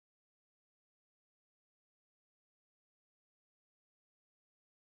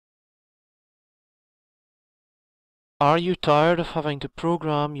Are you tired of having to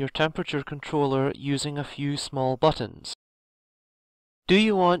program your temperature controller using a few small buttons? Do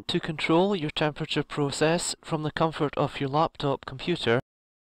you want to control your temperature process from the comfort of your laptop computer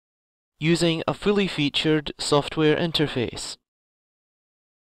using a fully featured software interface?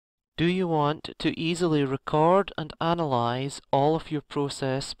 Do you want to easily record and analyze all of your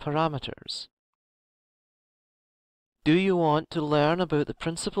process parameters? Do you want to learn about the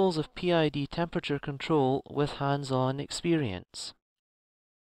principles of PID temperature control with hands-on experience?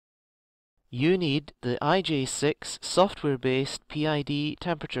 You need the IJ-6 software-based PID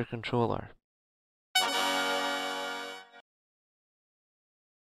temperature controller.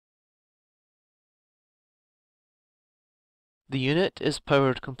 The unit is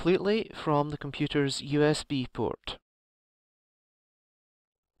powered completely from the computer's USB port.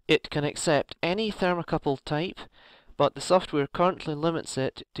 It can accept any thermocouple type, but the software currently limits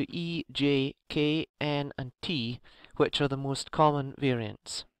it to E, J, K, N, and T, which are the most common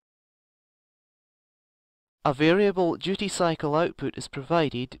variants. A variable duty cycle output is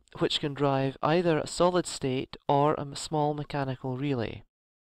provided, which can drive either a solid state or a small mechanical relay.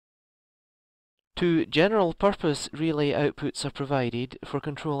 Two general-purpose relay outputs are provided for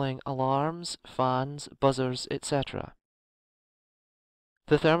controlling alarms, fans, buzzers, etc.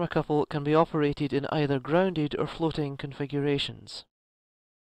 The thermocouple can be operated in either grounded or floating configurations.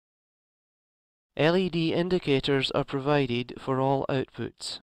 LED indicators are provided for all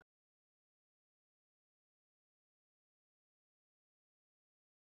outputs.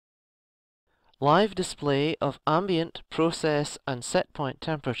 Live display of ambient, process and setpoint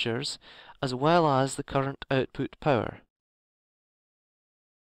temperatures, as well as the current output power.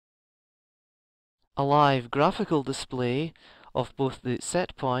 A live graphical display of both the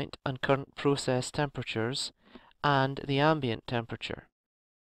setpoint and current process temperatures and the ambient temperature.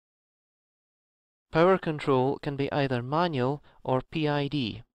 Power control can be either manual or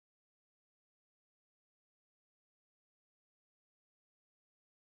PID.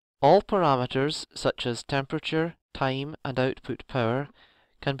 All parameters such as temperature, time and output power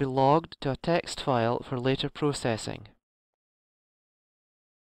can be logged to a text file for later processing.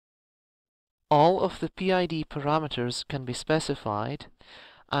 All of the PID parameters can be specified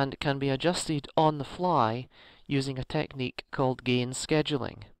and can be adjusted on the fly using a technique called gain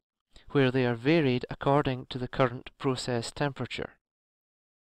scheduling, where they are varied according to the current process temperature.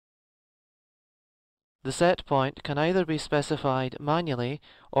 The set point can either be specified manually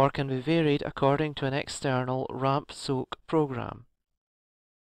or can be varied according to an external ramp-soak program.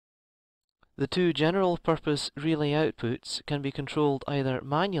 The two general-purpose relay outputs can be controlled either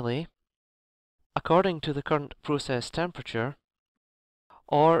manually, according to the current process temperature,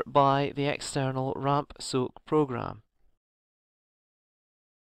 or by the external ramp-soak program.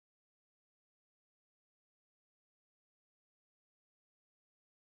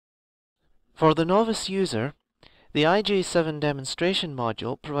 For the novice user, the IJ-7 demonstration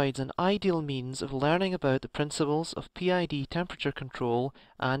module provides an ideal means of learning about the principles of PID temperature control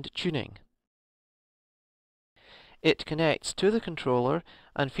and tuning. It connects to the controller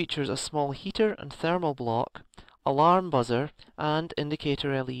and features a small heater and thermal block, alarm buzzer, and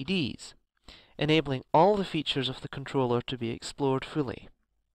indicator LEDs, enabling all the features of the controller to be explored fully.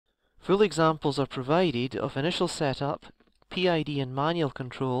 Full examples are provided of initial setup, PID and manual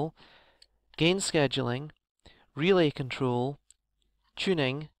control, gain scheduling, relay control,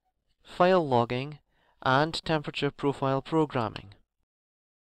 tuning, file logging, and temperature profile programming.